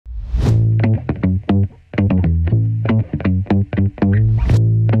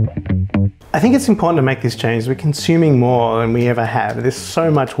think it's important to make this change. We're consuming more than we ever have. There's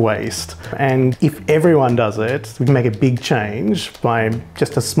so much waste. And if everyone does it, we can make a big change by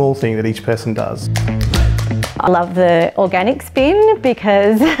just a small thing that each person does. I love the organic spin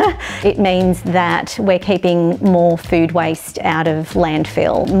because it means that we're keeping more food waste out of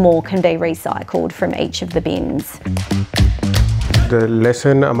landfill. More can be recycled from each of the bins. The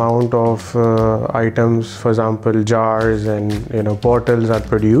lesser amount of items, for example, jars and bottles are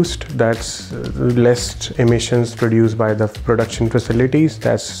produced, that's less emissions produced by the production facilities.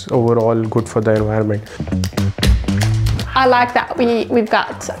 That's overall good for the environment. I like that we've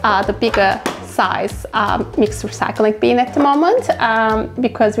got the bigger size mixed recycling bin at the moment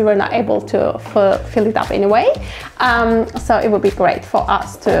because we were not able to fill it up anyway. So it would be great for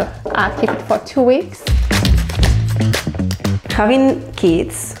us to keep it for 2 weeks. Having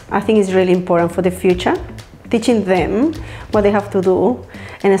kids, I think, is really important for the future. Teaching them what they have to do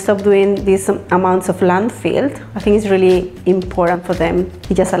and stop doing these amounts of landfill, I think is really important for them.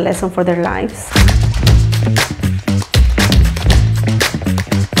 It's just a lesson for their lives.